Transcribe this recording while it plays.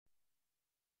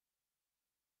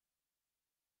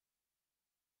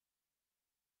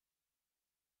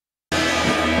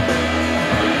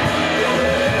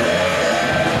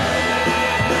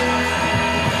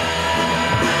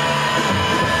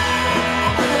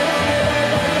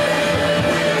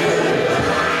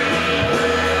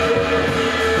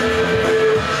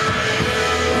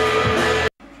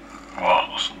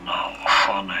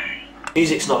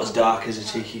Music's not as dark as a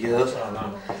Cheeky Girls.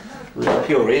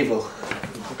 Pure evil.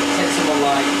 Take someone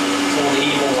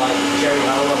evil like Jerry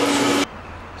Howell or something.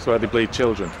 So they bleed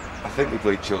children? I think they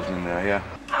bleed children in there, yeah.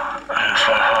 It's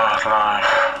a hard life.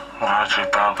 Why's it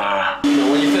down there?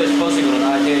 When you're first buzzing on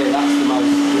an idea, that's the most,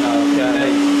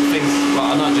 things,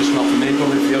 well, not for me,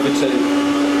 probably for the other two,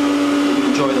 you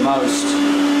enjoy the most.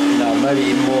 Maybe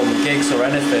even more than gigs or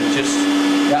anything, just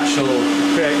the actual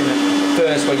creating it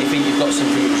first when you think you've got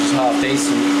something which is half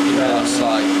decent,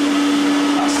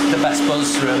 that's the best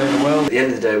buzz really in the world. At the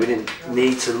end of the day, we didn't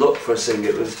need to look for a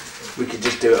singer, we could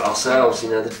just do it ourselves,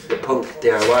 the punk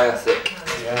DIY ethic.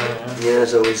 Yeah,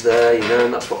 it's always there,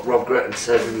 and that's what Rob Gretton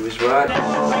said, and he was right.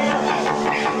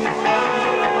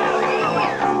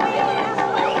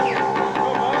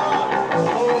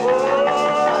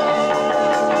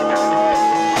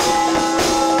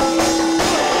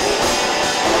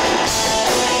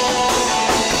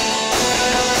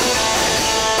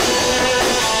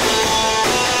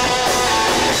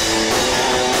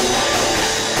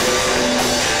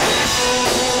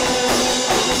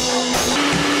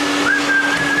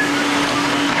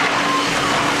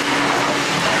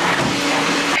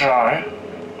 Right.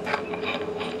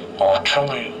 Oh, tell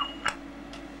me.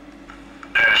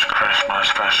 Is Christmas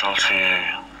special to you?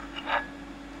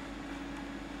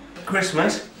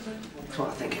 Christmas? That's what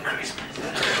I think of Christmas.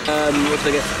 What did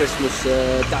I get for Christmas?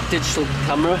 That digital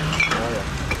camera.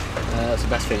 That's the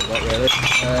best thing I got really.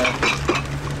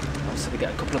 Obviously we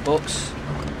get a couple of books.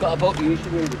 Got a book you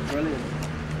should read, it's brilliant.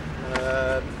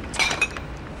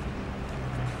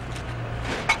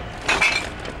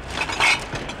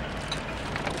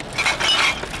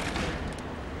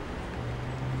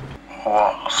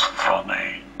 What's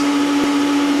funny?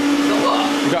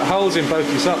 You've got holes in both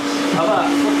your socks.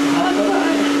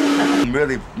 I'm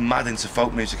really mad into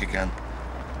folk music again,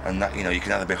 and that you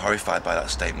can either be horrified by that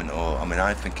statement, or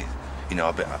I think it,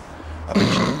 a bit.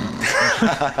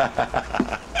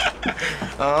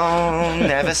 Oh,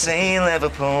 never see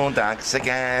Liverpool dance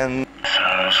again.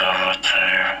 Those other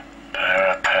two,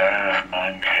 they're a pair of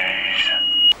monkeys.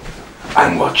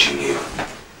 I'm watching you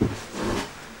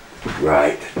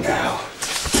right now.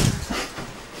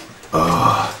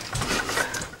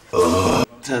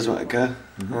 Tells where to go.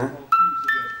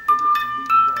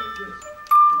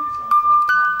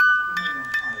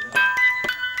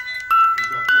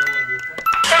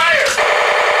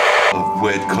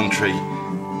 Weird country,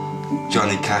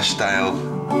 Johnny Cash style.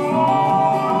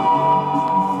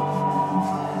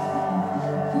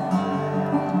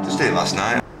 Just did it last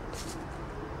night.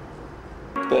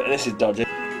 But this is dodgy.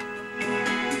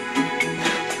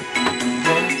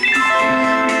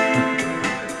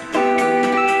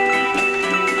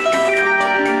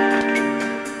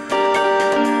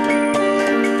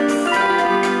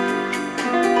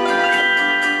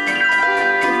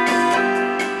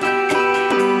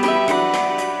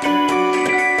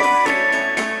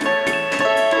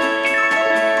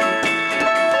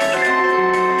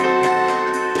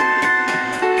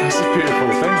 That's a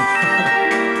beautiful thing.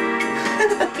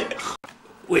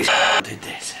 We did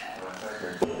this.